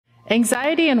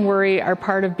Anxiety and worry are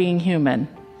part of being human.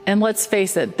 And let's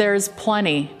face it, there's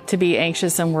plenty to be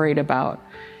anxious and worried about.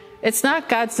 It's not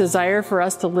God's desire for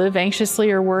us to live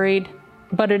anxiously or worried,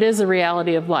 but it is a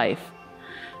reality of life.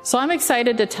 So I'm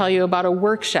excited to tell you about a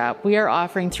workshop we are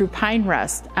offering through Pine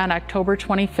Rest on October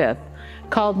 25th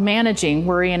called Managing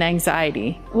Worry and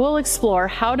Anxiety. We'll explore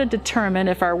how to determine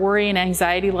if our worry and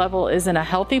anxiety level is in a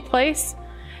healthy place,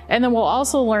 and then we'll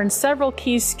also learn several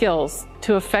key skills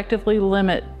to effectively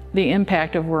limit the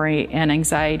impact of worry and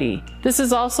anxiety. This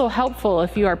is also helpful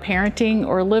if you are parenting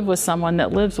or live with someone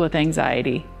that lives with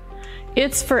anxiety.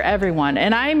 It's for everyone,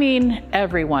 and I mean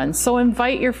everyone. So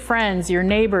invite your friends, your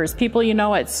neighbors, people you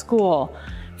know at school,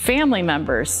 family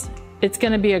members. It's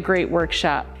going to be a great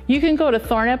workshop. You can go to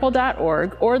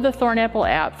thornapple.org or the Thornapple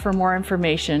app for more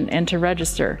information and to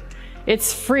register.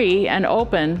 It's free and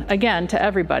open, again, to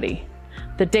everybody.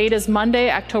 The date is Monday,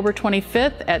 October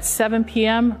 25th at 7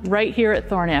 p.m. right here at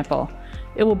Thornapple.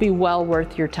 It will be well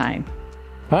worth your time.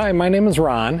 Hi, my name is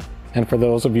Ron, and for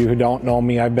those of you who don't know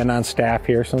me, I've been on staff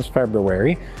here since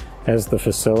February as the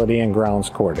Facility and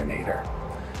Grounds Coordinator.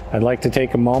 I'd like to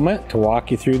take a moment to walk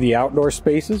you through the outdoor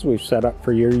spaces we've set up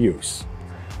for your use.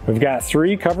 We've got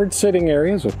 3 covered sitting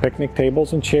areas with picnic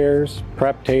tables and chairs,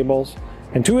 prep tables,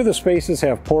 and 2 of the spaces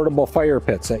have portable fire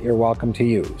pits that you're welcome to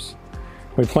use.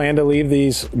 We plan to leave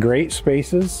these great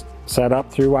spaces set up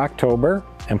through October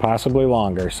and possibly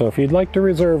longer. So if you'd like to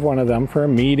reserve one of them for a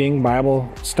meeting,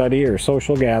 Bible study, or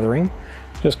social gathering,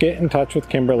 just get in touch with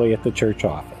Kimberly at the church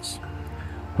office.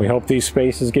 We hope these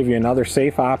spaces give you another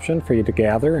safe option for you to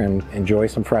gather and enjoy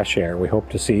some fresh air. We hope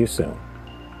to see you soon.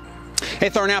 Hey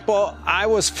Thornapple, I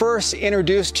was first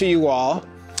introduced to you all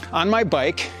on my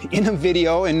bike in a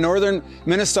video in northern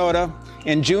Minnesota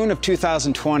in June of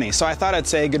 2020, so I thought I'd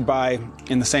say goodbye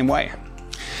in the same way.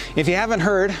 If you haven't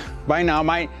heard by now,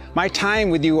 my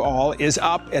time with you all is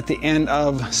up at the end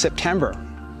of September.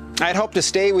 I'd hoped to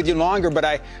stay with you longer, but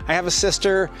I have a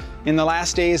sister in the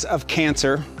last days of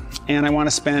cancer, and I want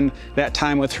to spend that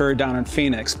time with her down in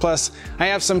Phoenix. Plus, I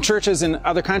have some churches in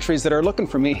other countries that are looking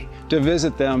for me to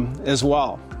visit them as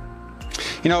well.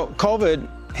 You know,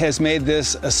 COVID has made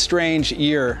this a strange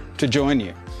year to join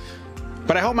you.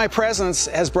 But I hope my presence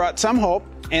has brought some hope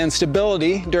and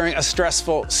stability during a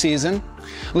stressful season.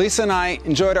 Lisa and I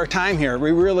enjoyed our time here.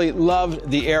 We really loved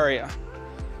the area.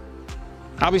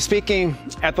 I'll be speaking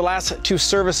at the last 2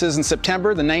 services in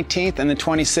September, the 19th and the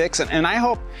 26th, and I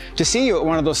hope to see you at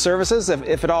one of those services,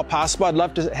 if at all possible. I'd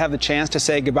love to have the chance to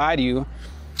say goodbye to you.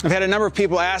 I've had a number of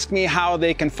people ask me how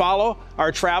they can follow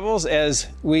our travels as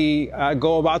we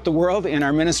go about the world in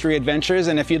our ministry adventures,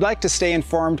 and if you'd like to stay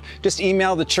informed, just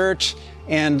email the church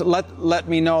and let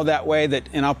me know that way,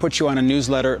 and I'll put you on a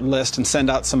newsletter list and send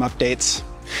out some updates.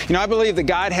 You know, I believe that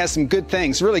God has some good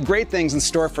things, really great things in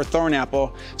store for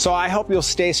Thornapple, so I hope you'll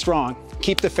stay strong,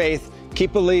 keep the faith,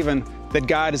 keep believing that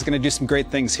God is going to do some great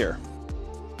things here.